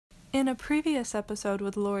In a previous episode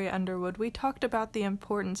with Lori Underwood, we talked about the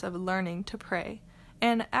importance of learning to pray.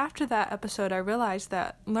 And after that episode, I realized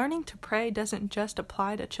that learning to pray doesn't just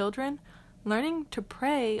apply to children. Learning to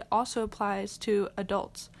pray also applies to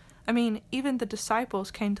adults. I mean, even the disciples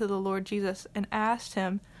came to the Lord Jesus and asked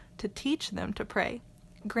him to teach them to pray.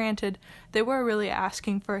 Granted, they were really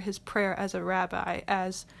asking for his prayer as a rabbi,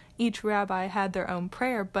 as each rabbi had their own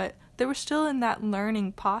prayer, but they were still in that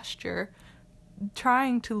learning posture,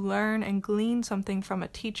 trying to learn and glean something from a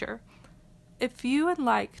teacher. If you would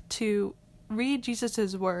like to read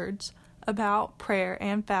Jesus' words about prayer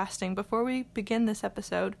and fasting before we begin this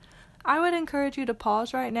episode, I would encourage you to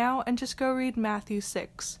pause right now and just go read Matthew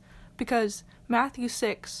 6, because Matthew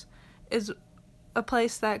 6 is a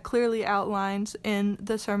place that clearly outlines in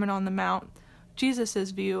the Sermon on the Mount Jesus'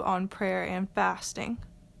 view on prayer and fasting.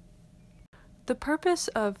 The purpose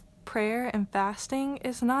of prayer and fasting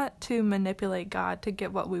is not to manipulate God to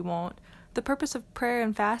get what we want. The purpose of prayer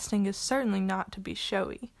and fasting is certainly not to be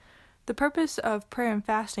showy. The purpose of prayer and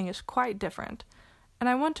fasting is quite different. And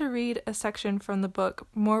I want to read a section from the book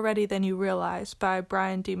More Ready Than You Realize by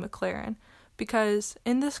Brian D. McLaren, because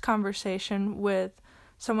in this conversation with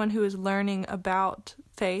someone who is learning about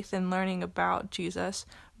faith and learning about Jesus,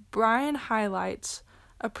 Brian highlights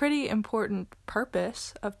a pretty important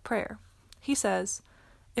purpose of prayer. He says,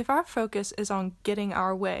 if our focus is on getting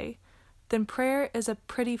our way, then prayer is a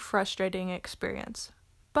pretty frustrating experience.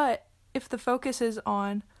 But if the focus is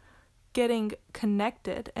on getting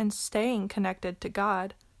connected and staying connected to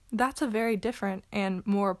God, that's a very different and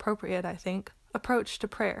more appropriate, I think, approach to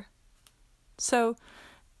prayer. So,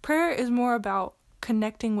 prayer is more about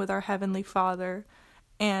connecting with our Heavenly Father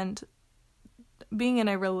and being in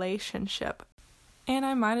a relationship. And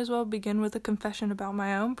I might as well begin with a confession about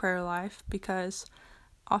my own prayer life, because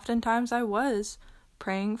oftentimes I was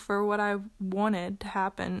praying for what I wanted to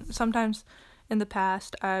happen. Sometimes in the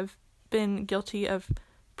past I've been guilty of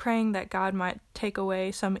praying that God might take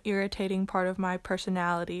away some irritating part of my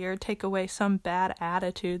personality or take away some bad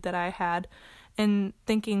attitude that I had, and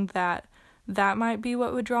thinking that that might be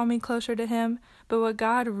what would draw me closer to him. But what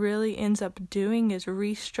God really ends up doing is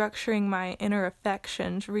restructuring my inner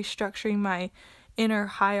affections, restructuring my inner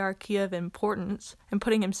hierarchy of importance, and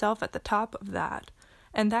putting himself at the top of that.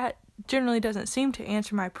 And that generally doesn't seem to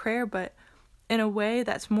answer my prayer, but in a way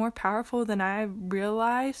that's more powerful than I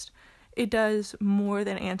realized, it does more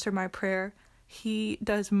than answer my prayer. He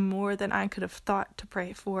does more than I could have thought to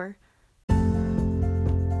pray for.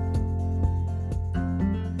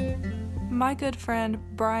 My good friend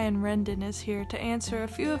Brian Rendon is here to answer a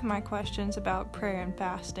few of my questions about prayer and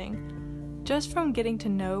fasting. Just from getting to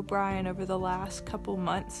know Brian over the last couple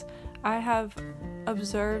months, I have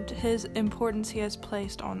observed his importance he has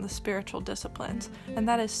placed on the spiritual disciplines, and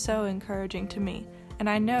that is so encouraging to me, and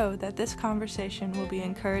I know that this conversation will be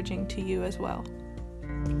encouraging to you as well.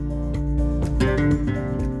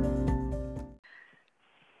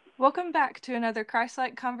 Welcome back to another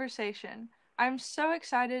Christ-like conversation. I'm so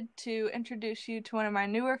excited to introduce you to one of my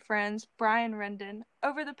newer friends, Brian Rendon.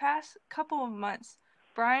 Over the past couple of months,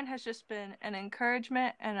 Brian has just been an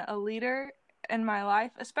encouragement and a leader in my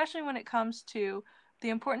life, especially when it comes to the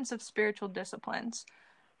importance of spiritual disciplines.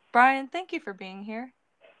 Brian, thank you for being here.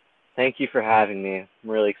 Thank you for having me. I'm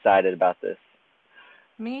really excited about this.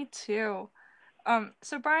 Me too.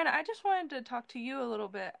 So Brian, I just wanted to talk to you a little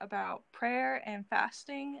bit about prayer and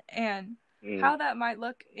fasting and how that might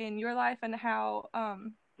look in your life, and how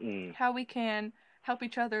we can help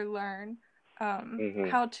each other learn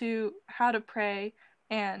how to pray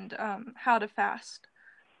and how to fast.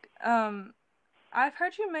 I've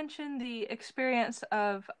heard you mention the experience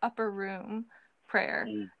of upper room prayer,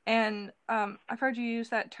 and I've heard you use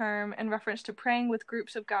that term in reference to praying with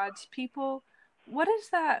groups of God's people. What does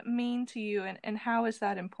that mean to you, and how is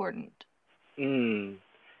that important?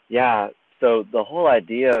 Yeah, so the whole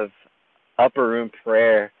idea of upper room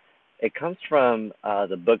prayer, it comes from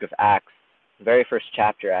the book of Acts, the very first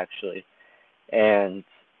chapter, actually. And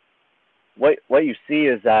what you see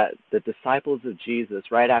is that the disciples of Jesus,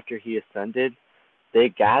 right after he ascended, they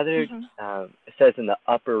gathered, it says, in the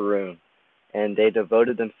upper room, and they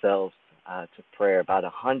devoted themselves to prayer. About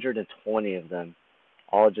 120 of them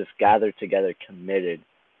all just gathered together, committed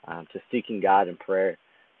to seeking God in prayer.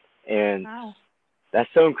 And that's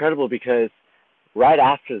so incredible, because right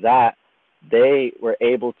after that, they were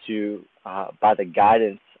able to, by the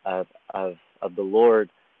guidance of the Lord,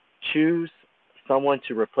 choose someone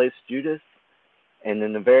to replace Judas. And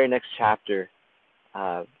in the very next chapter,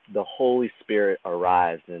 the Holy Spirit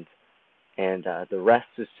arrives, and the rest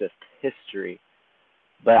is just history.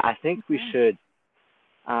 But I think we should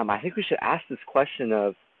ask this question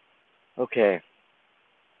of, Okay,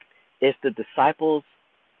 if the disciples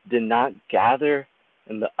did not gather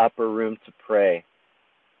in the upper room to pray,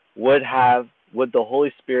 would have would the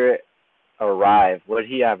Holy Spirit arrive? Would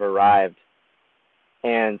he have arrived?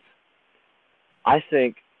 And I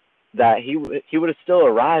think that he would have still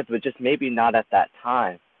arrived, but just maybe not at that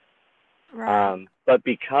time. Right. But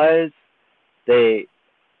because they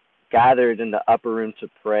gathered in the upper room to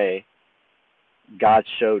pray, God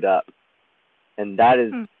showed up. And that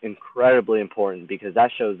is Hmm. incredibly important because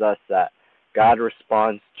that shows us that God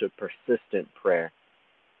responds to persistent prayer.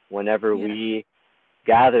 Whenever Yeah. we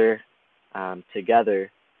gather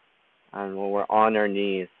together and when we're on our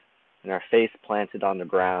knees and our face planted on the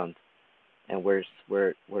ground and we're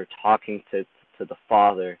talking to the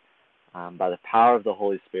Father by the power of the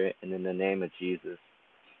Holy Spirit and in the name of Jesus.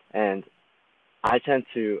 And I tend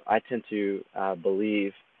to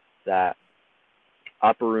believe that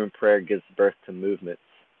upper room prayer gives birth to movements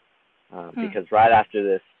Hmm. because right after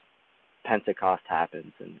this, Pentecost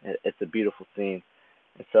happens, and it's a beautiful scene.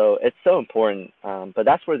 And so it's so important. But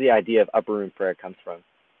that's where the idea of upper room prayer comes from.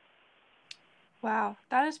 Wow,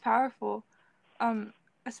 that is powerful. Um,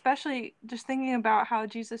 Especially just thinking about how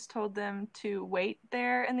Jesus told them to wait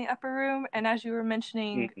there in the upper room, and as you were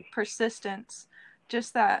mentioning Mm, persistence,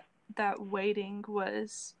 just that waiting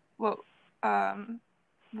was um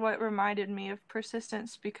what reminded me of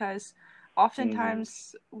persistence because mm,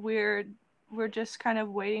 oftentimes we're just kind of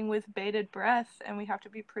waiting with bated breath, and we have to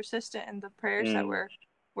be persistent in the prayers that mm,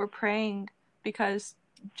 we're praying because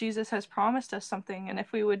Jesus has promised us something, and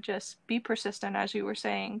if we would just be persistent, as you were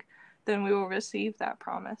saying, then we will receive that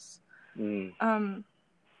promise. mm, Um,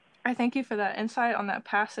 I thank you for that insight on that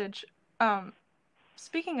passage. Um,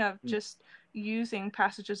 Speaking of mm, just using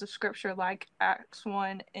passages of scripture like Acts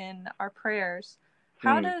 1 in our prayers,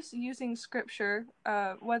 how mm, does using scripture,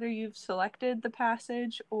 whether you've selected the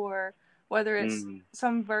passage or whether it's mm.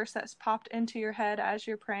 some verse that's popped into your head as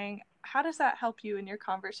you're praying, how does that help you in your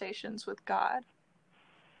conversations with God?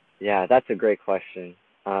 Yeah, that's a great question.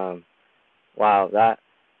 Um, wow,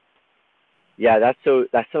 that's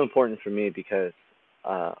so important for me because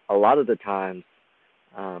a lot of the times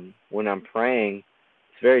when I'm praying,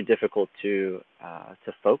 it's very difficult to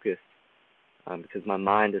focus because my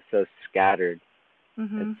mind is so scattered.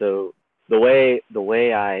 And Mm-hmm. so the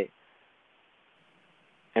way I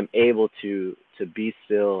am able to be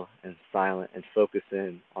still and silent and focus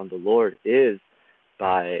in on the Lord is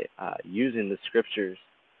by using the scriptures,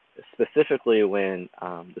 specifically when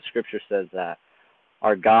the scripture says that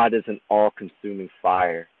our God is an all-consuming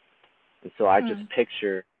fire. And so Hmm.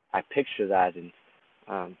 I picture that, and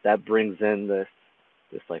that brings in this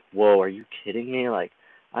like, whoa, are you kidding me? Like,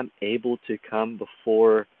 I'm able to come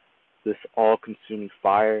before this all-consuming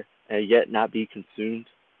fire and yet not be consumed.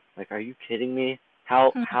 Like, are you kidding me?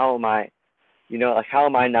 How am I, like how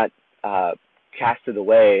am I not uh, casted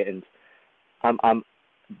away? And I'm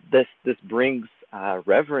this brings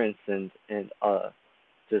reverence and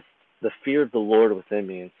just the fear of the Lord within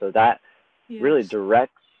me, and so that really Yes.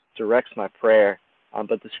 directs my prayer.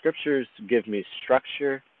 But the scriptures give me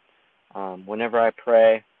structure whenever I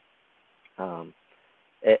pray. Um,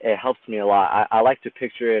 it helps me a lot. I like to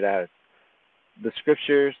picture it as the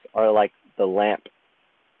scriptures are like the lamp,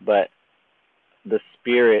 but the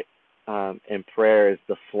spirit in prayer is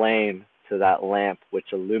the flame to that lamp,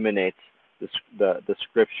 which illuminates the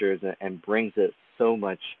scriptures and brings it so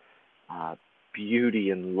much uh, beauty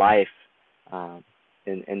and life um,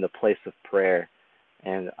 in the place of prayer,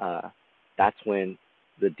 and that's when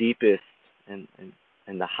the deepest and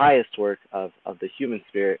the highest work of the human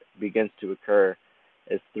spirit begins to occur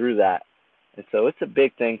is through that. And so it's a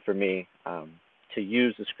big thing for me to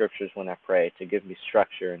use the scriptures when I pray to give me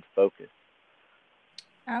structure and focus.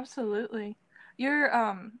 Absolutely. Your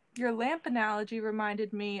lamp analogy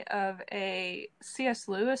reminded me of a C.S.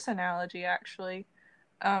 Lewis analogy actually.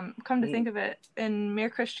 Come to Mm, think of it, in Mere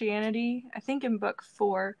Christianity, I think in book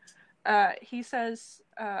 4, he says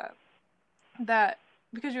that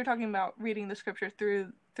because you're talking about reading the scripture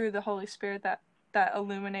through the Holy Spirit, that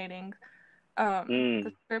illuminating the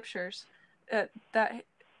mm, scriptures, that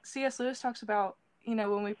C.S. Lewis talks about,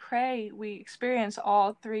 when we pray, we experience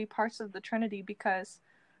all three parts of the Trinity because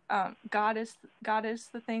God is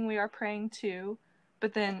the thing we are praying to,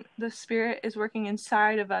 but then the Spirit is working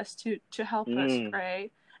inside of us to help us mm.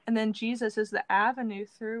 pray, and then Jesus is the avenue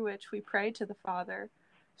through which we pray to the Father.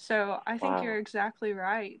 So I think you're Wow. exactly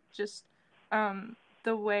right. Just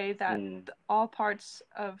the way that Mm. all parts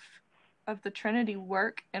of the Trinity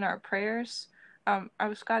work in our prayers. I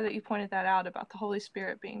was glad that you pointed that out about the Holy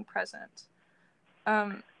Spirit being present.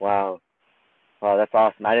 Um, Wow. Wow, that's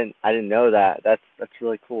awesome. I didn't know that. That's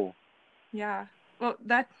really cool. Yeah. Well,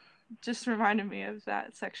 that just reminded me of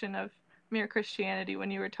that section of Mere Christianity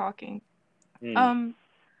when you were talking. Hmm. Um,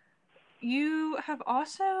 you have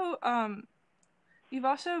also you've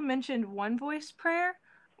also mentioned one voice prayer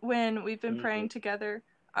when we've been Hmm. praying together.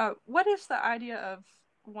 What is the idea of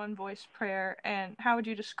one voice prayer, and how would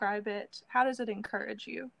you describe it? How does it encourage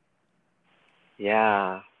you?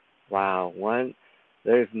 Yeah. Wow.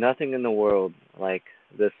 There's nothing in the world like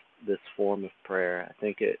this this form of prayer. I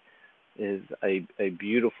think it is a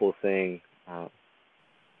beautiful thing,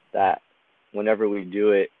 that whenever we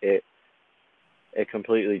do it, it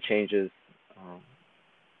completely changes um,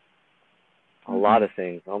 a lot Mm-hmm. of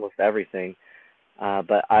things, almost everything.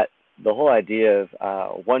 But the whole idea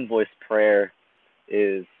of one voice prayer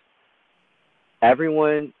is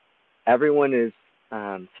everyone everyone is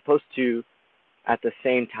supposed to at the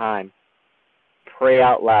same time pray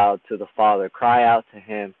out loud to the Father, cry out to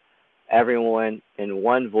Him, everyone in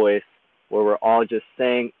one voice, where we're all just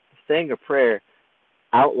saying a prayer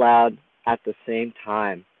out loud at the same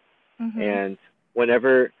time. Mm-hmm. And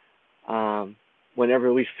whenever um,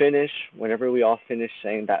 whenever we all finish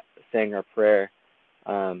saying our prayer,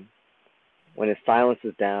 um, when it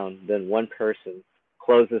silences down, then one person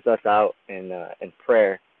closes us out in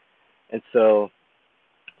prayer. And so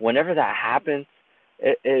whenever that happens,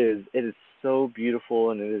 it is so beautiful,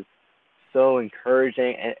 and it is so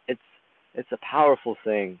encouraging, and it's a powerful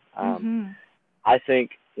thing. Mm-hmm. I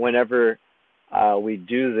think whenever we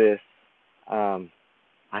do this, um,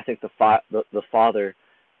 I think the Father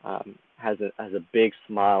has a big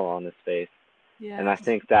smile on his face, and I Yes.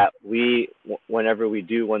 think that whenever we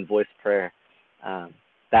do one voice prayer, um,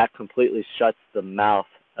 that completely shuts the mouth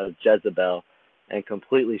of Jezebel, and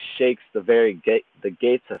completely shakes the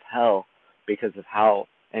gates of hell, because of how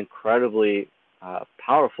incredibly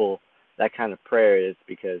powerful that kind of prayer is.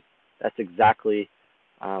 Because that's exactly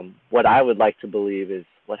what I would like to believe is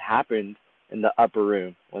what happened in the upper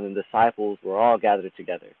room when the disciples were all gathered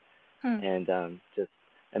together, Hmm. and just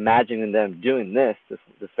imagining them doing this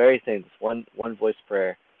very thing, this one voice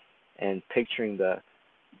prayer, and picturing the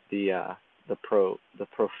uh, the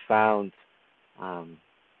profound, um,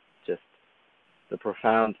 just the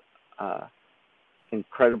profound, uh,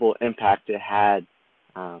 incredible impact it had,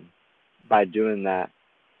 um, by doing that.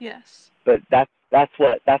 Yes. But that's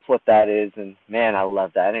what that is, and man, I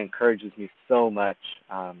love that. It encourages me so much.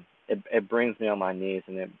 It brings me on my knees,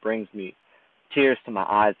 and it brings me tears to my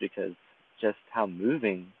eyes, because just how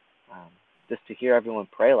moving, um, just to hear everyone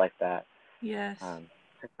pray like that. Yes.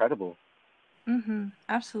 It's incredible. Mm-hmm.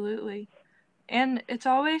 Absolutely. And it's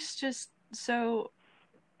always just so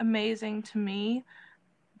amazing to me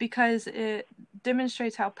because it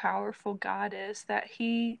demonstrates how powerful God is that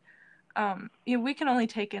we can only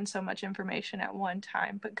take in so much information at one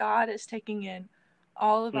time, but God is taking in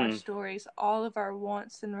all of our Hmm. stories, all of our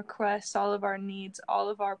wants and requests, all of our needs, all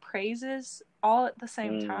of our praises, all at the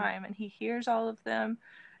same Hmm. time. And He hears all of them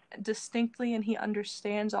distinctly, and He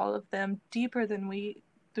understands all of them deeper than we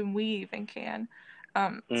even can.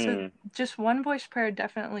 So Hmm. just one voice prayer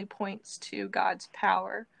definitely points to God's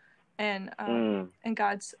power Hmm. and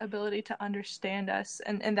God's ability to understand us,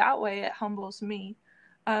 and in that way it humbles me.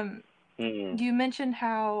 Um, Hmm. you mentioned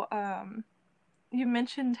how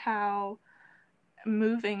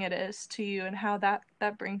moving it is to you, and how that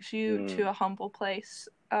brings you Hmm. to a humble place.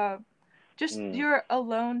 Just Hmm. your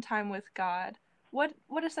alone time with God. What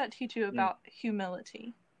does that teach you Hmm. about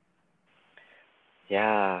humility?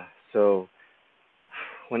 Yeah. So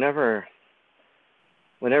whenever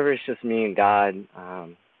whenever it's just me and God,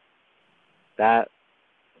 that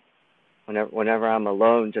whenever I'm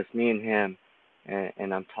alone, just me and Him,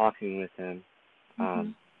 and I'm talking with Him, Mm-hmm.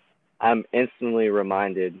 um, I'm instantly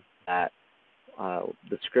reminded that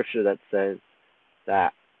the scripture that says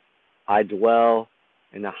that I dwell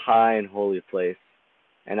in a high and holy place,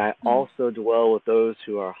 and I Mm. also dwell with those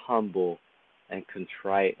who are humble and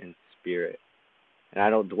contrite in spirit. And I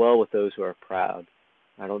don't dwell with those who are proud.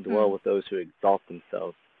 I don't dwell Mm. with those who exalt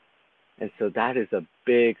themselves. And so that is a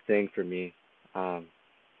big thing for me,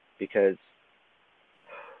 because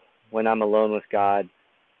when I'm alone with God,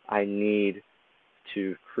 I need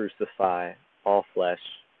to crucify all flesh,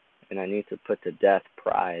 and I need to put to death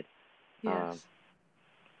pride. Um, Yes.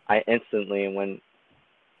 I instantly,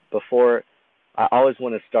 before, I always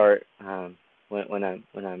want to start, when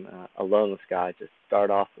I'm alone with God, just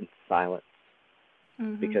start off in silence,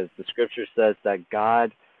 Mm-hmm. because the scripture says that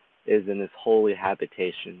God is in His holy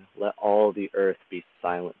habitation. Let all the earth be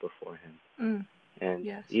silent before Him. Mm. And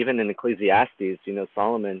Yes. even in Ecclesiastes,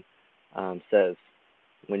 Solomon says,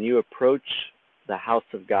 when you approach the house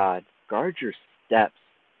of God, guard your steps,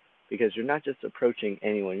 because you're not just approaching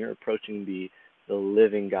anyone, you're approaching the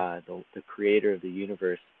living God, the creator of the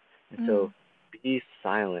universe. And so Mm. be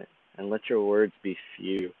silent and let your words be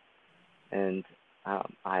few. And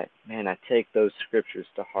I take those scriptures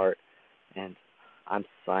to heart, and I'm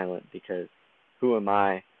silent because who am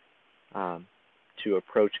I to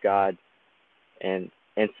approach God and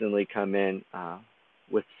instantly come in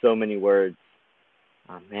with so many words?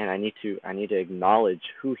 I need to acknowledge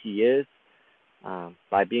who He is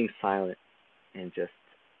by being silent and just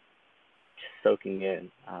soaking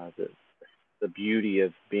in the beauty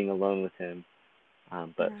of being alone with Him,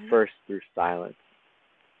 but Right. first through silence.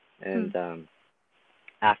 Mm. And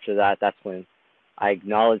after that, that's when I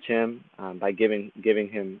acknowledge Him by giving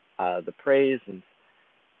Him the praise, and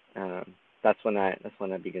that's when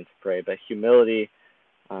I begin to pray. But humility,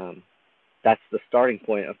 um, that's the starting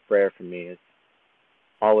point of prayer for me. Is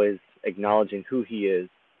always acknowledging who He is.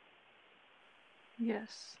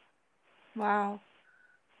 Yes. Wow.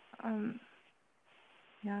 Um,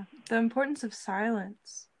 yeah. The importance of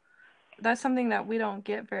silence. That's something that we don't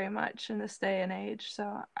get very much in this day and age.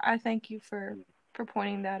 So I thank you for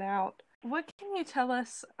pointing that out. What can you tell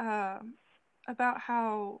us about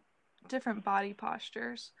how different body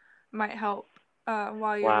postures might help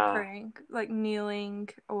while you're Wow. praying, like kneeling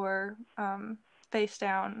or face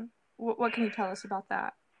down? What can you tell us about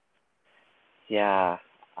that? Yeah.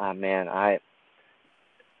 Man,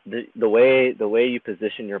 the way you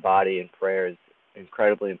position your body in prayer is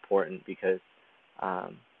incredibly important because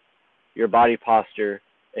um, your body posture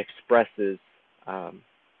expresses um,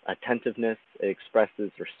 attentiveness. It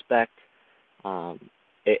expresses respect. Um,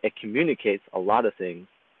 it communicates a lot of things.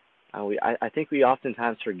 I think we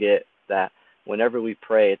oftentimes forget that whenever we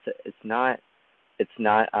pray, it's not it's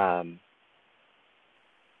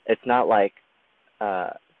not like uh,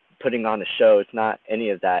 putting on a show. It's not any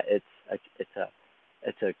of that. It's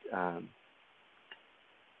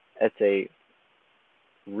a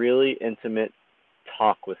really intimate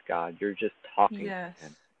talk with God. You're just talking to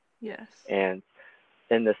Him, Yes. Yes. and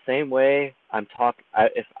in the same way,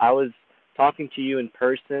 if I was talking to you in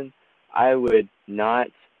person, I would not,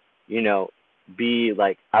 you know, be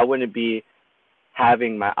like I wouldn't be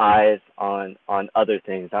having my eyes on other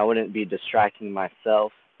things. I wouldn't be distracting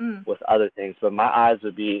myself Mm. with other things, but my eyes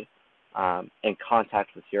would be in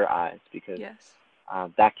contact with your eyes because Yes.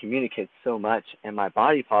 that communicates so much. And my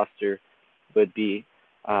body posture would be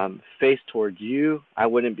face towards you. I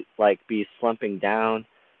wouldn't be slumping down.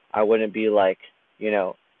 I wouldn't be you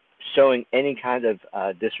know showing any kind of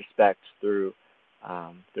disrespect through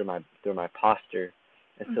my posture.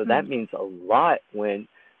 And so Mm-hmm. that means a lot when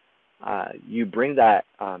you bring that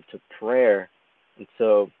to prayer. And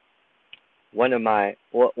so one of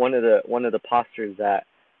the postures that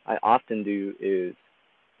I often do is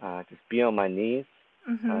just be on my knees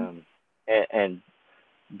Mm-hmm. um, and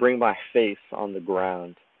bring my face on the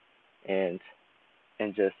ground and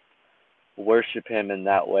just worship Him in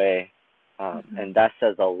that way. Mm-hmm. And that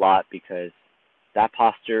says a lot because that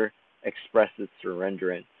posture expresses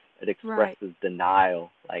surrenderance. It Right. expresses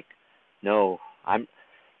denial. Like, no,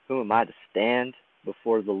 who am I to stand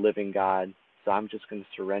before the living God? So I'm just going to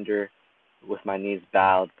surrender with my knees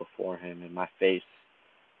bowed before Him and my face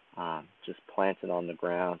just planted on the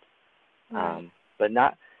ground. Right. But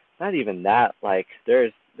not even that. Like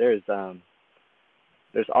there's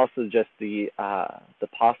also just the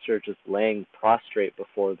posture of just laying prostrate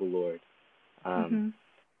before the Lord. Um, Mm-hmm.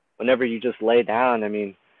 whenever you just lay down, I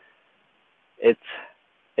mean, it's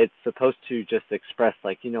it's supposed to just express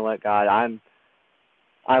like, you know what, God,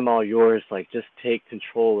 I'm all yours. Like, just take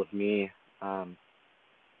control of me. Um,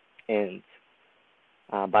 and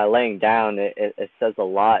by laying down, it says a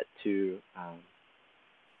lot to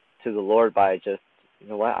the Lord by just, you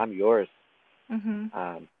know what, I'm yours. Mm-hmm.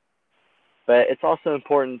 Um, but it's also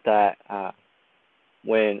important that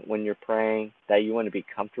when you're praying, that you want to be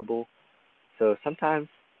comfortable. So sometimes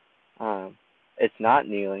um, it's not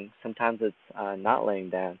kneeling. Sometimes it's not laying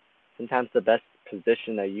down. Sometimes the best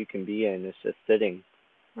position that you can be in is just sitting.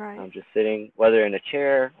 Right. Just sitting, whether in a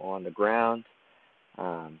chair or on the ground.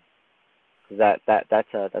 Um,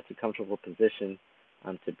 that's a comfortable position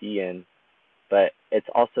to be in, but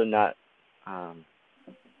um,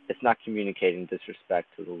 it's not communicating disrespect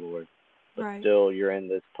to the Lord, but Right. still you're in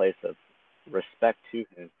this place of respect to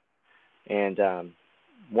Him. And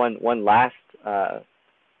one last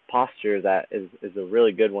posture that is a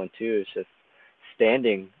really good one too is just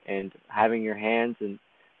standing and having your hands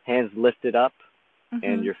lifted up and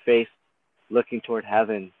Mm-hmm. your face looking toward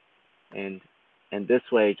heaven, and this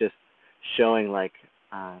way just showing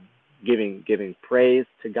um, giving praise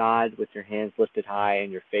to God with your hands lifted high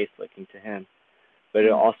and your face looking to Him. but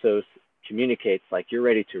it Mm. also communicates like you're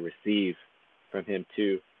ready to receive from Him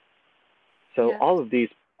too. So Yes. all of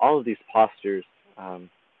these postures um,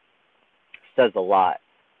 says a lot,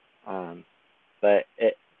 um, but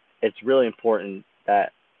it's really important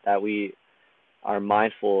that we are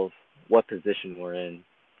mindful of what position we're in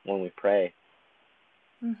when we pray.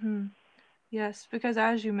 Mm-hmm. Yes, because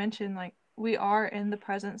as you mentioned, like we are in the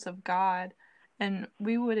presence of God, and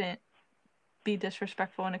we wouldn't be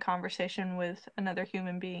disrespectful in a conversation with another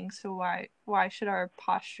human being. So why should our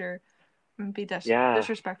posture be Yeah,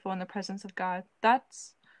 disrespectful in the presence of God?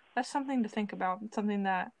 That's something to think about. Something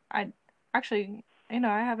that I actually, I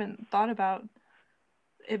haven't thought about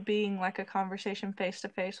it being like a conversation face to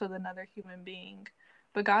face with another human being.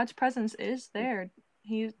 But God's presence is there.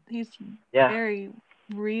 He's yeah. very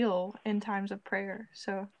real in times of prayer.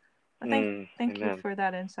 So I thank you Amen. for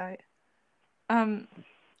that insight. Um,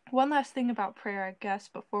 one last thing about prayer, I guess,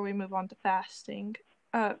 before we move on to fasting.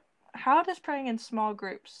 Uh, how does praying in small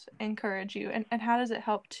groups encourage you, and how does it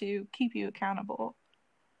help to keep you accountable?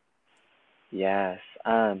 Yes.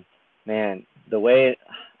 Man, the way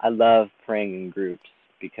I love praying in groups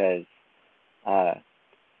because uh,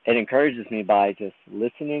 it encourages me by just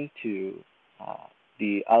listening to uh,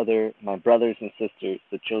 my brothers and sisters,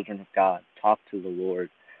 the children of God, talk to the Lord.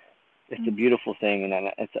 It's a Mm, beautiful thing, and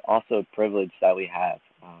it's also a privilege that we have.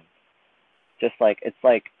 Just like it's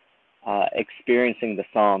like experiencing the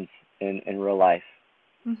Psalms in real life.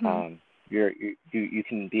 mm-hmm. Um, you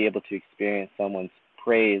can be able to experience someone's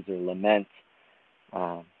praise or lament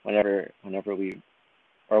whenever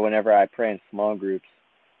I pray in small groups.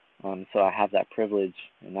 So I have that privilege,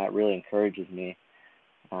 and that really encourages me.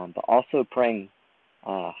 But also praying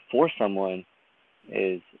for someone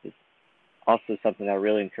is also something that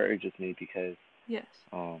really encourages me because Yes.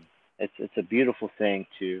 um, it's a beautiful thing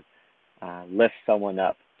to lift someone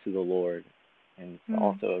up to the Lord, and it's Mm,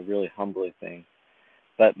 also a really humbling thing.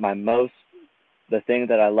 But the thing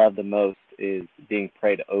that I love the most is being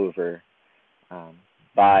prayed over um,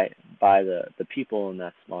 by the people in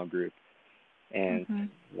that small group, and mm-hmm.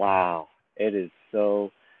 wow, it is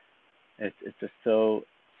it's just so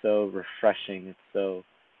refreshing. It's so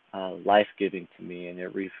life giving to me, and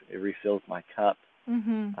it refills my cup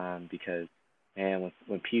Mm-hmm. because man,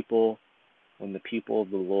 when the people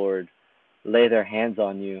of the Lord lay their hands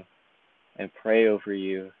on you and pray over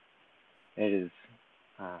you, it is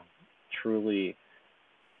uh, truly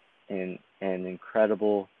an uh,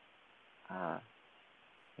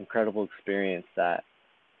 incredible experience that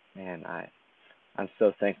man I'm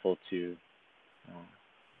so thankful uh,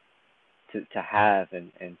 to have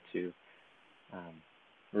and to um,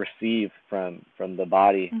 receive from the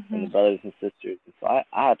body, from Mm-hmm. the brothers and sisters. And so I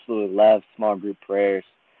absolutely love small group prayers.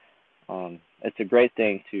 It's a great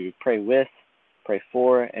thing to pray with, pray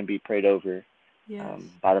for, and be prayed over Yes.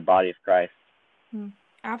 by the body of Christ. Mm,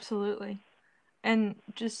 absolutely. And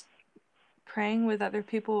just praying with other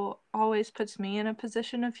people always puts me in a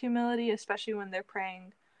position of humility, especially when they're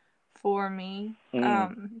praying for me.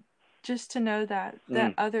 Mm, Just to know that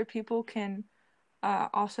mm, other people can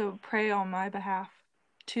also pray on my behalf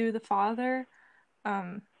to the Father.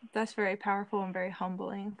 Um, that's very powerful and very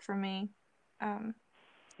humbling for me. Um,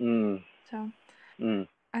 mm, so mm,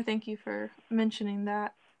 I thank you for mentioning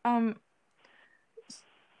that. Um,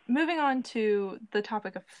 moving on to the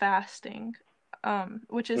topic of fasting,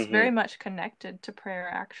 which is mm-hmm, very much connected to prayer,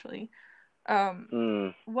 actually. Um,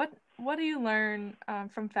 mm. what do you learn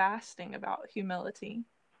from fasting about humility?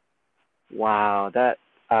 Wow, that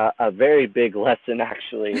a very big lesson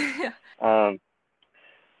actually. Yeah. Um,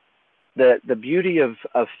 the beauty of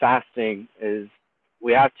fasting is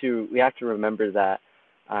we have to remember that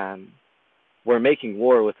um, we're making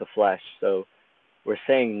war with the flesh. So we're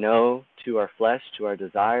saying no to our flesh, to our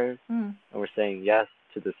desires, Mm, and we're saying yes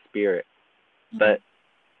to the spirit. mm, But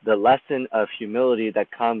the lesson of humility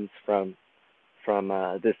that comes from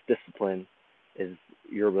this discipline is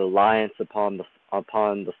your reliance upon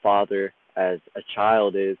the Father as a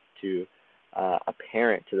child is to a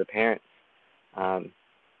parent to the parents. Um,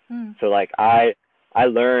 mm, so like I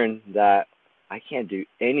learned that I can't do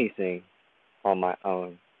anything on my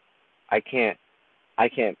own. I can't I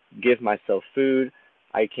can't give myself food.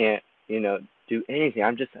 I can't, do anything.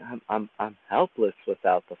 I'm helpless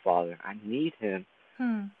without the Father. I need him.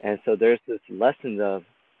 mm, And so there's this lesson of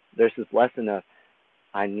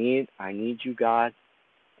I need you, God.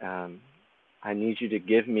 Um I need you to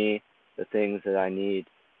give me the things that I need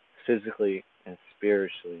physically and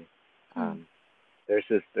spiritually. mm, Um there's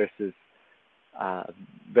this uh,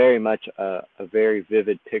 very much a very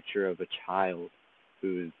vivid picture of a child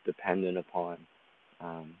who is dependent upon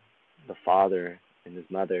um, the father and his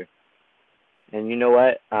mother. And you know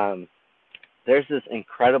what? There's this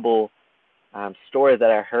incredible story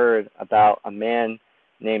that I heard about a man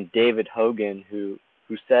named David Hogan who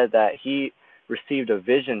said that he received a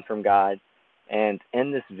vision from God, and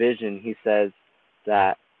in this vision he says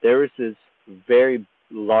that there was this very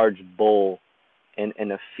large bowl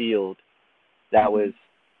in a field that was Mhm.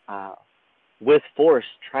 uh, with force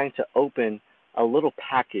trying to open a little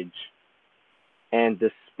package, and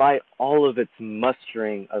despite all of its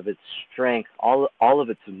mustering of its strength, all of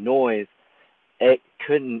its noise, it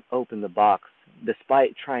couldn't open the box.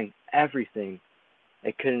 Despite trying everything,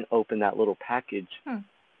 it couldn't open that little package. Hmm.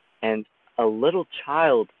 And a little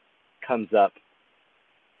child comes up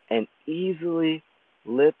and easily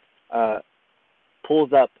lifts, uh,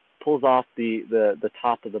 pulls up, pulls off the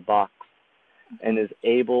top of the box, and Mhm. is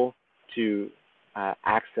able to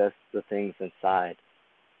access the things inside.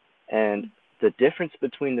 And the difference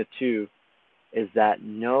between the two is that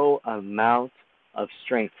no amount of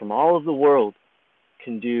strength from all of the world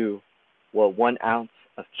can do what 1 ounce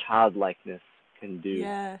of childlikeness can do.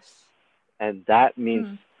 Yes. And that means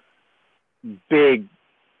Hmm. big,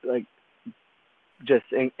 like,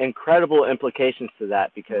 just incredible implications to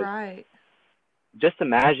that, because Right. just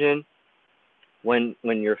imagine when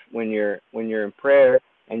you're in prayer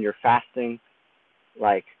and you're fasting,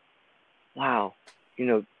 like, wow, you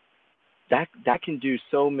know, that can do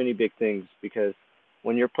so many big things, because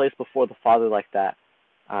when you're placed before the Father like that,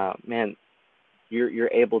 man, you're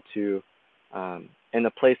able to, in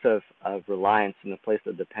a place of reliance, in a place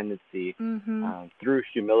of dependency, Mhm. through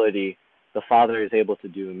humility, the Father is able to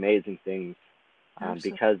do amazing things,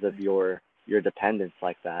 because of Absolutely. your dependence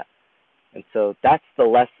like that. And so that's the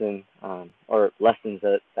lesson, or lessons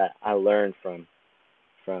that I learned from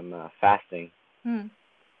fasting. Hmm.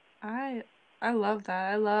 I I love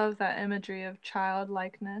that. I love that imagery of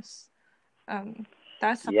childlikeness. Um,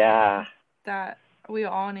 that's Yeah. something that we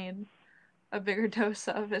all need a bigger dose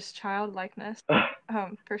of is childlikeness.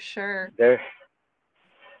 For sure. there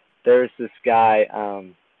there's this guy,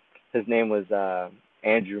 his name was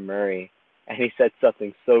Andrew Murray, and he said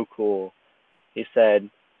something so cool. He said,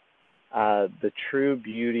 the true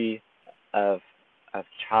beauty of of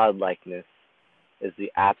childlikeness is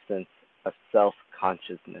the absence of self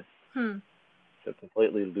consciousness. Hmm. So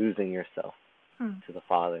completely losing yourself Hmm. to the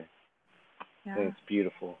Father. I think Yeah. it's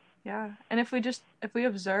beautiful. Yeah. And if we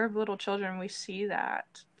observe little children, we see that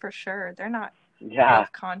for sure. They're not Yeah.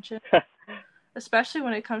 self-conscious, especially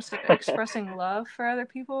when it comes to expressing love for other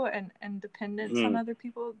people and dependence on Mm, other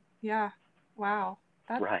people. Yeah. Wow.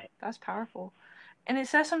 That right. that's powerful. And it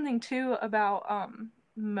says something too about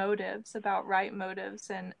motives, about right motives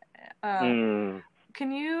and uh Mm,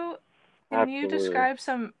 can you absolutely. describe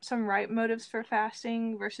some right motives for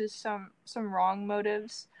fasting versus some wrong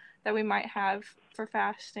motives that we might have for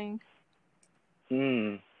fasting?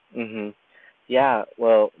 Mhm. Yeah.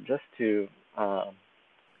 Well, just to um,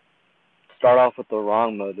 start off with the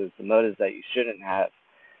wrong motives, the motives that you shouldn't have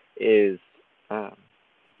is, um,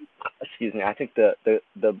 excuse me. I think the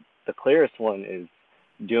clearest one is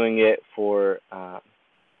doing it for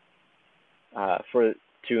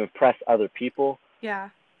to impress other people. Yeah.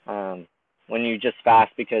 Um, when you just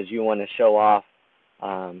fast because you want to show off,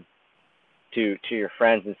 um, to your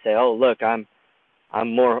friends and say, "Oh, look, I'm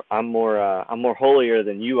more holier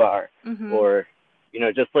than you are," Mhm. or,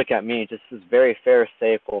 just look at me. Just this very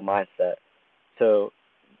pharisaical mindset. So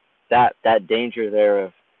that danger there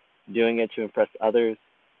of doing it to impress others,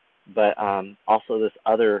 but also this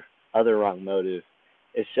other wrong motive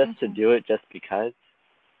is just to Mhm. do it just because.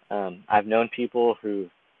 I've known people who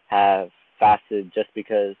have fasted just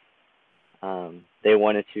because, they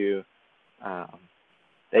wanted to. Um,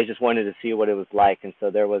 they just wanted to see what it was like, and so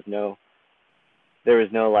there was no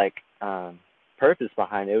like, purpose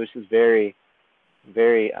behind it. It was just very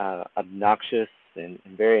very obnoxious and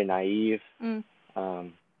very naive. Mm.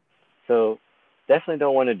 Um, so definitely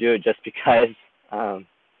don't want to do it just because,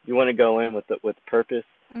 you want to go in with purpose.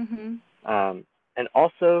 Mhm. Um, and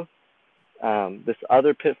also, this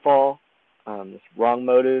other pitfall, this wrong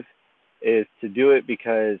motive, is to do it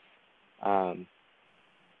because, um,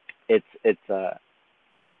 it's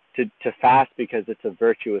to fast because it's a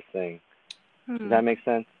virtuous thing. Does Hmm. that make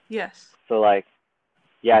sense? Yes. So, like,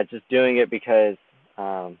 yeah, just doing it because,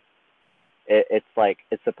 um, it's like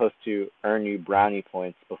it's supposed to earn you brownie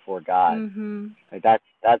points before God. Mhm. Like,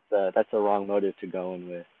 that's a wrong motive to go in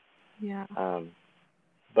with. Yeah. Um,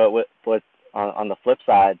 but what on the flip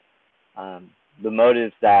side, um, the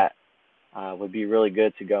motives that would be really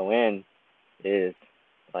good to go in is,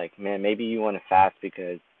 like, man, maybe you want to fast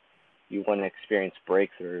because you want to experience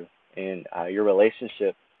breakthrough in your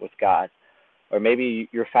relationship with God, or maybe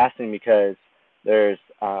you're fasting because, there's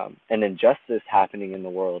an injustice happening in the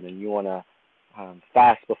world, and you want to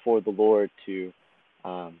fast before the Lord to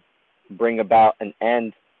um, bring about an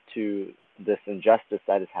end to this injustice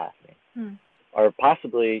that is happening, Hmm. or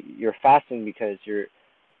possibly you're fasting because you're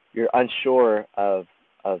unsure of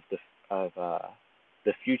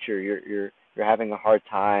the future. You're having a hard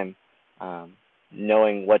time um,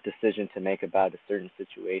 knowing what decision to make about a certain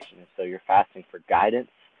situation, and so you're fasting for guidance,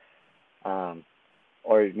 um,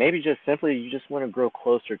 or maybe just simply you just want to grow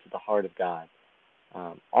closer to the heart of God.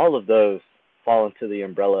 All of those fall into the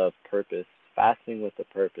umbrella of purpose, fasting with a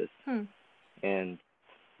purpose, Hmm. and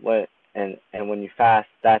what and when you fast,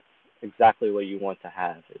 that's exactly what you want to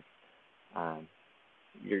have. Is um,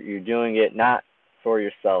 you're doing it not for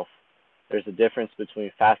yourself. There's a difference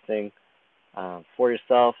between fasting for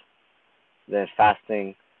yourself than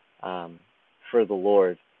fasting um, for the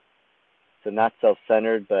Lord. So not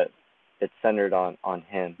self-centered, but it's centered on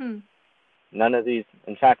Him. Hmm. None of these,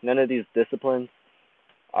 in fact, none of these disciplines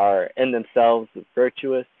are in themselves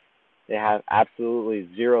virtuous. They have absolutely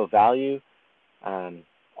zero value. Um,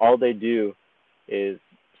 all they do is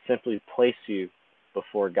simply place you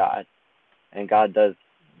before God, and God does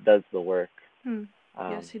the work. Hmm.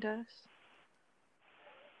 Um, Yes, he does.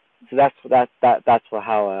 so that's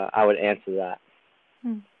how I would answer that.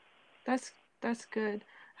 Hmm. That's that's good.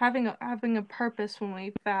 Having a purpose when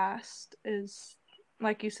we fast is,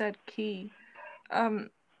 like you said, key. Um,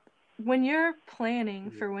 when you're planning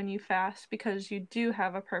for when you fast because you do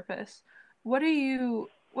have a purpose, what are you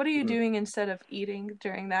Mhm. doing instead of eating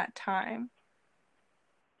during that time?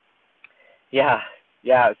 Yeah,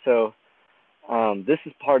 yeah. So this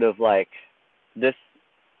is part of like this.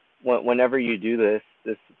 Whenever you do this,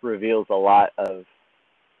 this reveals a lot of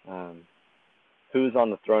um, who's on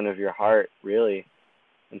the throne of your heart, really.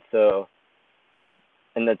 And so,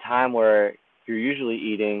 in the time where you're usually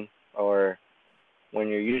eating, or when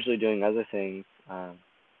you're usually doing other things,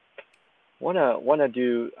 wanna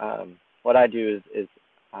do what I do is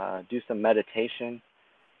do some meditation,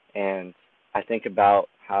 and I think about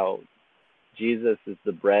how Jesus is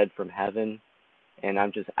the bread from heaven, and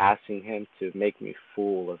I'm just asking Him to make me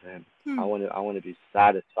full of Him. Hmm. I want to be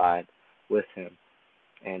satisfied with Him,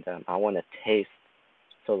 and I want to taste.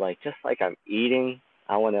 So like just like I'm eating,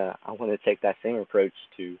 I wanna take that same approach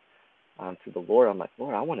to the Lord. I'm like,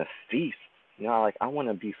 Lord, I want to feast. You know, like I want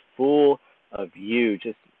to be full of You.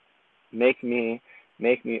 Just make me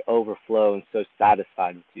make me overflow and so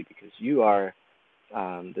satisfied with You, because You are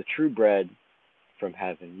the true bread from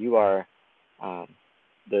heaven. You are um,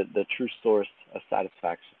 the true source of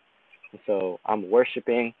satisfaction. And so I'm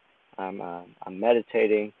worshiping, I'm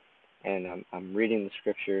meditating, and I'm reading the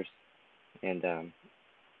scriptures. And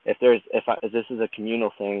if this is a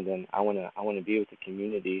communal thing, then I wanna be with the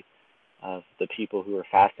community of the people who are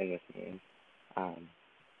fasting with me, and um,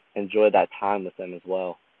 enjoy that time with them as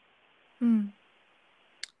well. Hmm.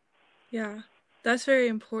 Yeah, that's very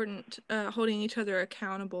important. Holding each other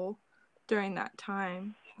accountable during that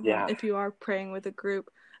time. Yeah. If you are praying with a group,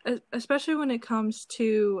 especially when it comes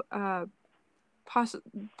to poss-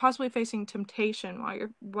 possibly facing temptation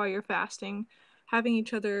while you're fasting, having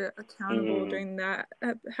each other accountable Mm, during that.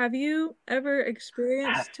 Have you ever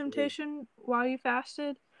experienced absolutely. temptation while you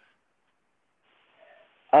fasted?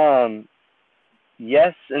 Um,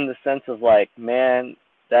 yes, in the sense of like, man,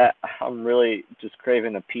 that I'm really just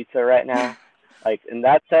craving a pizza right now. Like in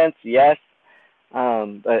that sense, yes.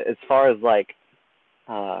 But as far as like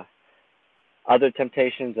uh, other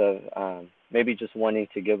temptations of maybe just wanting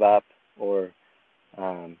to give up, or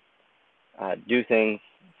um, do things,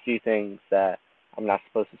 see things that I'm not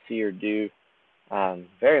supposed to see or do,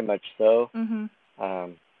 very much so. Mm-hmm.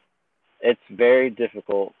 Um, it's very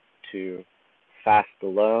difficult to fast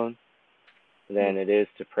alone Yeah. than it is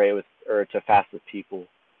to pray with or to fast with people,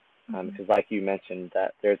 Mm-hmm. because like you mentioned,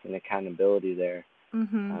 that there's an accountability there,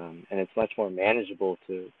 Mm-hmm. and it's much more manageable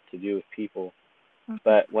to do with people. Mm-hmm.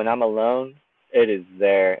 But when I'm alone, it is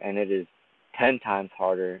there, and it is 10 times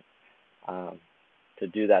harder um, to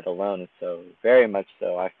do that alone. And so, very much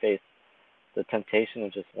so, I face the temptation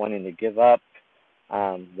of just wanting to give up,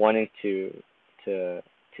 wanting to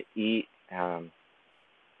eat,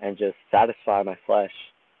 and just satisfy my flesh.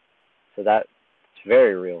 So that it's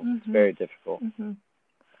very real. It's Mm-hmm. very difficult. Mm-hmm.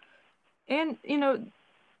 And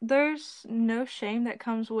there's no shame that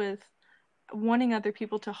comes with wanting other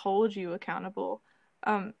people to hold you accountable.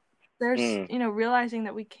 Um, there's, Mm, realizing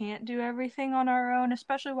that we can't do everything on our own,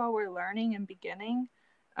 especially while we're learning and beginning.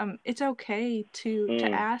 It's okay to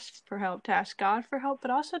mm, ask for help, to ask God for help, but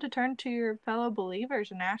also to turn to your fellow believers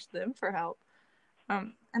and ask them for help.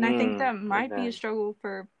 And I think that might be a amen. struggle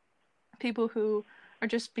for people who are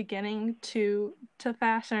just beginning to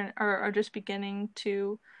fast or are just beginning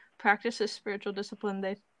to practice this spiritual discipline,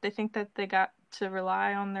 they think that they got to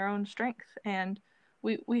rely on their own strength, and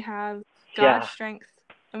we have God's Yeah. strength,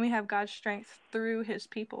 and we have God's strength through His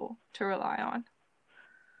people to rely on.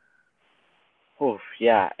 Oh,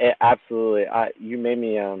 yeah, absolutely. You made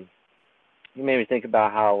me think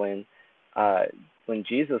about how uh, when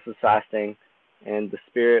Jesus was fasting and the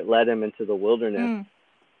Spirit led him into the wilderness,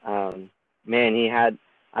 Mm. man, he had,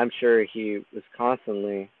 I'm sure he was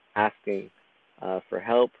constantly asking for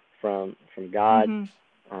help from God,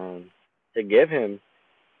 Mm-hmm. um, to give him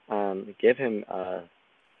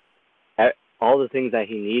all the things that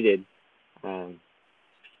he needed. Um,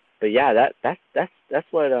 but yeah,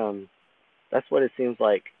 that's what it seems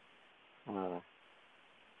like. Uh,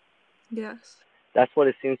 Yes. that's what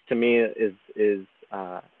it seems to me is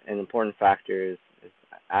an important factor is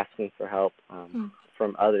asking for help Mm.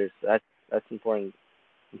 from others. That's important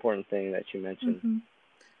thing that you mentioned. Mm-hmm.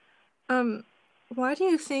 Um, why do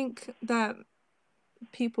you think that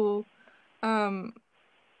people, um,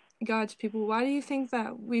 God's people, why do you think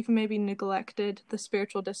that we've maybe neglected the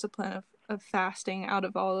spiritual discipline of fasting out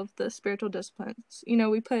of all of the spiritual disciplines? You know,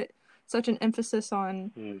 we put such an emphasis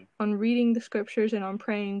Mm. on reading the scriptures and on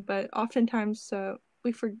praying, but oftentimes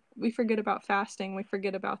we forget about fasting. We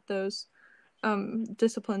forget about those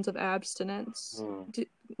disciplines of abstinence. Mm.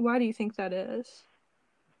 Why do you think that is?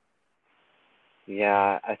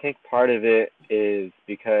 Yeah, I think part of it is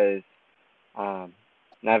because um,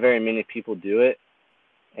 not very many people do it,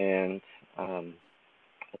 and um,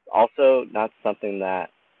 it's also not something that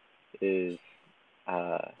is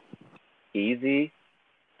uh, easy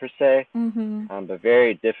per se, Mm-hmm. but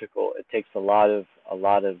very difficult. It takes a lot of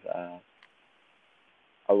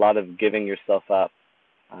giving yourself up,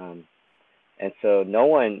 um, and so no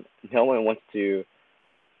one wants to,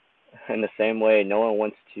 in the same way, no one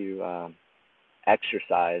wants to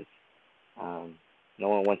exercise. Um, no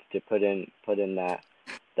one wants to put in that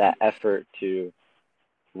effort to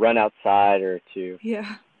run outside or to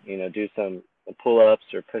Yeah. do some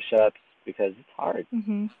pull-ups or push-ups because it's hard.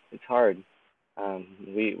 Mm-hmm. It's hard.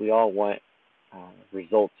 We all want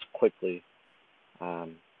results quickly,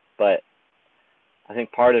 um, but I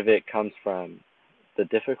think part of it comes from the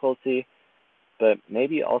difficulty, but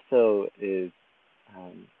maybe also is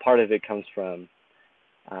part of it comes from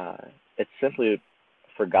uh, it's simply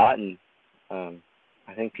forgotten. Um,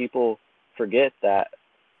 I think people forget that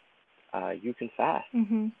you can fast.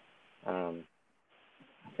 Mm-hmm. Um,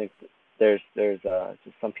 I think there's just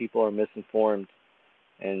some people are misinformed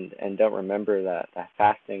and don't remember that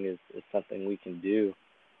fasting is something we can do.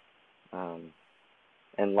 Um,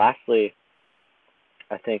 and lastly,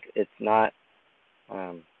 I think it's not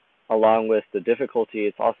um, along with the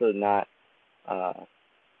difficulty, uh,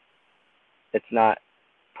 it's not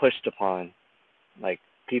pushed upon. Like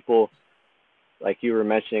people, like you were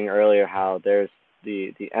mentioning earlier, how there's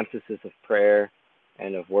the emphasis of prayer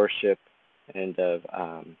and of worship and of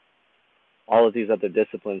all of these other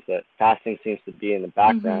disciplines that fasting seems to be in the Mm-hmm.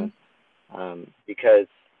 background because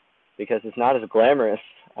it's not as glamorous.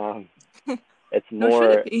 Um, Nor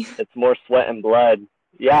should it be. it's more sweat and blood.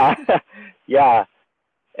 Yeah, yeah.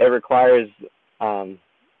 It requires um,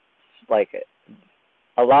 like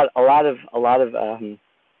a lot of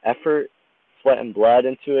effort, sweat and blood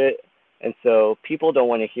into it, and so people don't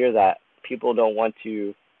want to hear that. People don't want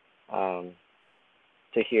um,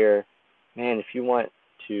 to hear, man, if you want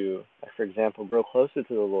to, like, for example, grow closer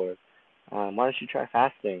to the Lord, why don't you try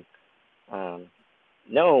fasting? Um,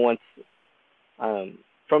 no one wants um,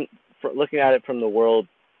 from looking at it from the world.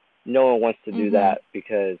 No one wants to do Mm-hmm. that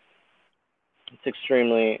because it's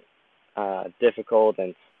extremely difficult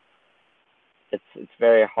and it's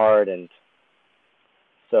very hard, and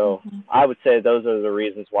so Mm-hmm. I would say those are the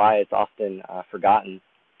reasons why it's often forgotten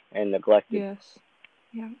and neglected. Yes.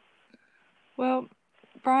 Yeah. Well,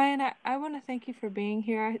 Brian, I want to thank you for being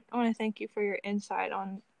here. I want to thank you for your insight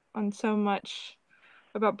on so much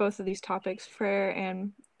about both of these topics, prayer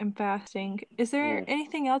and fasting. Is there Mm.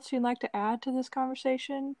 anything else you'd like to add to this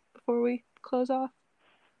conversation before we close off?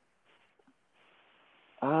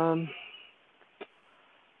 Um,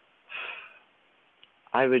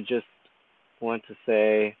 I would just want to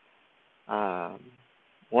say, um,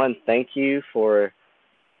 one, thank you for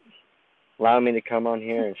allowing me to come on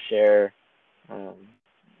here and share, um,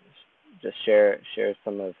 just share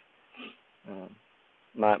some of um,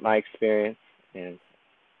 my experience, and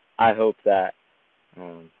I hope that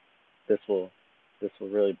um, this will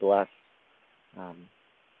really bless um,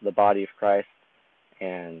 the body of Christ.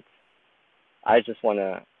 And I just want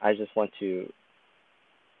to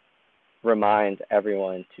remind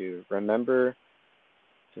everyone to remember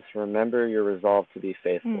Just remember your resolve to be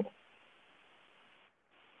faithful.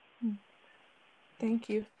 Thank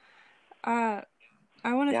you. I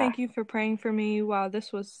want to thank you for praying for me while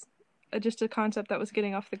this was just a concept that was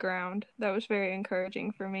getting off the ground. That was very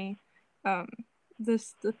encouraging for me.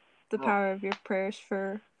 The power of your prayers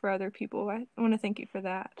for other people. I want to thank you for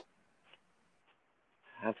that.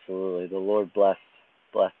 Absolutely. The Lord bless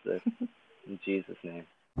this in Jesus' name.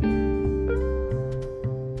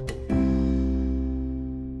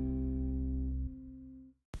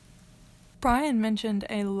 Brian mentioned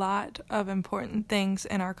a lot of important things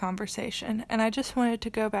in our conversation, and I just wanted to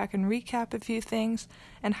go back and recap a few things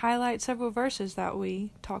and highlight several verses that we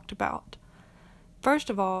talked about. First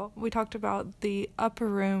of all, we talked about the upper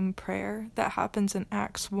room prayer that happens in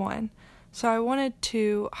Acts 1. So I wanted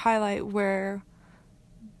to highlight where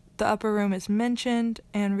the upper room is mentioned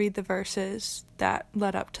and read the verses that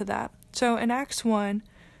led up to that. So in Acts 1,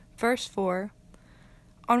 verse 4,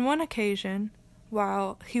 on one occasion,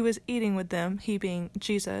 while he was eating with them, he being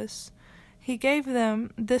Jesus, he gave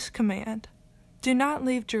them this command: "Do not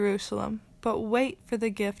leave Jerusalem, but wait for the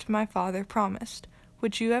gift my Father promised,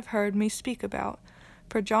 which you have heard me speak about.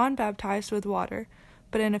 For John baptized with water,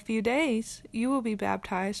 but in a few days you will be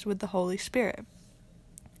baptized with the Holy Spirit."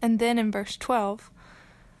 And then in verse 12,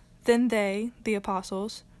 then they, the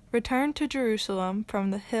apostles, returned to Jerusalem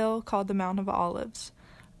from the hill called the Mount of Olives,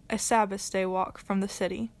 a Sabbath day walk from the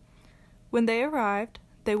city. When they arrived,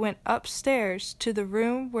 they went upstairs to the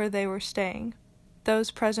room where they were staying. Those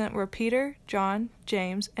present were Peter, John,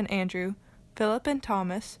 James, and Andrew, Philip and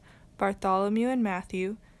Thomas, Bartholomew and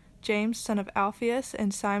Matthew, James son of Alphaeus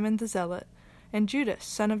and Simon the Zealot, and Judas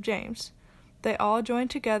son of James. They all joined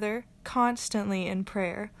together constantly in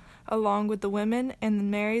prayer, along with the women and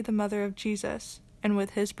Mary the mother of Jesus, and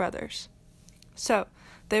with his brothers. So,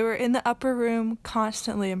 they were in the upper room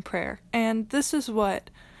constantly in prayer, and this is what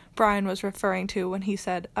Brian was referring to when he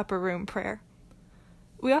said upper room prayer.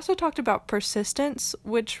 We also talked about persistence,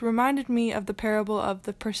 which reminded me of the parable of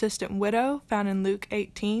the persistent widow found in Luke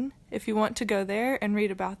 18, if you want to go there and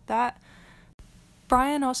read about that.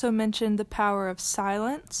 Brian also mentioned the power of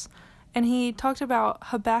silence, and he talked about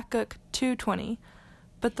Habakkuk 2:20,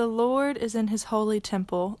 "But the Lord is in his holy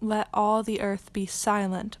temple, let all the earth be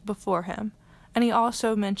silent before him." And he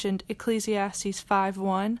also mentioned Ecclesiastes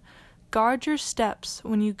 5:1, "Guard your steps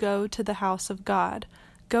when you go to the house of God.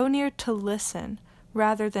 Go near to listen,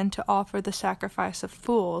 rather than to offer the sacrifice of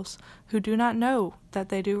fools who do not know that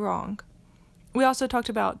they do wrong." We also talked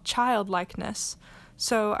about childlikeness,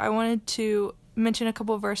 so I wanted to mention a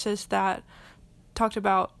couple verses that talked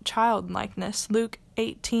about childlikeness. Luke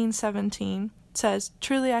 18:17 says,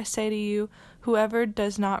 "Truly I say to you, whoever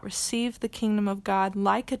does not receive the kingdom of God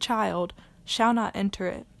like a child shall not enter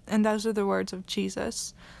it." And those are the words of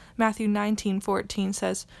Jesus. Matthew 19:14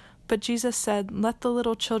 says, "But Jesus said, let the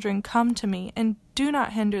little children come to me, and do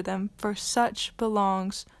not hinder them, for such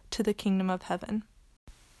belongs to the kingdom of heaven."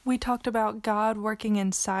 We talked about God working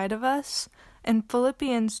inside of us, and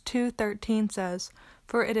Philippians 2:13 says,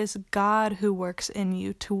 "For it is God who works in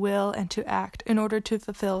you to will and to act in order to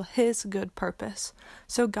fulfill his good purpose."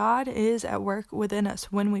 So God is at work within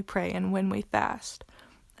us when we pray and when we fast.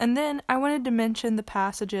 And then I wanted to mention the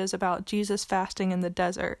passages about Jesus fasting in the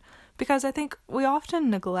desert, because I think we often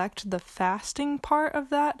neglect the fasting part of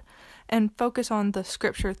that and focus on the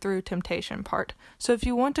scripture through temptation part. So if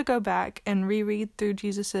you want to go back and reread through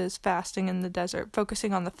Jesus's fasting in the desert,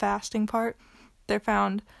 focusing on the fasting part, they're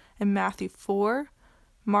found in Matthew 4,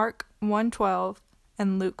 Mark 1:12,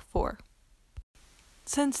 and Luke 4.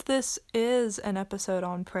 Since this is an episode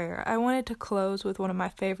on prayer, I wanted to close with one of my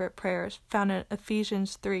favorite prayers found in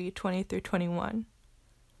Ephesians 3:20-21.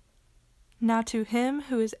 "Now to him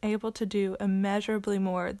who is able to do immeasurably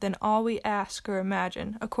more than all we ask or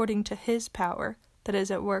imagine, according to his power that is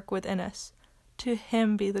at work within us, to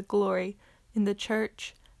him be the glory in the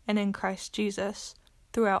church and in Christ Jesus,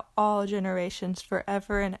 throughout all generations,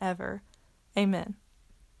 forever and ever. Amen."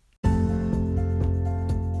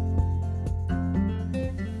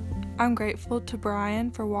 I'm grateful to Brian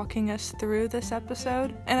for walking us through this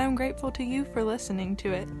episode, and I'm grateful to you for listening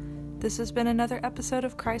to it. This has been another episode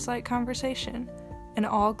of Christ-Like Conversation, and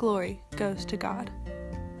all glory goes to God.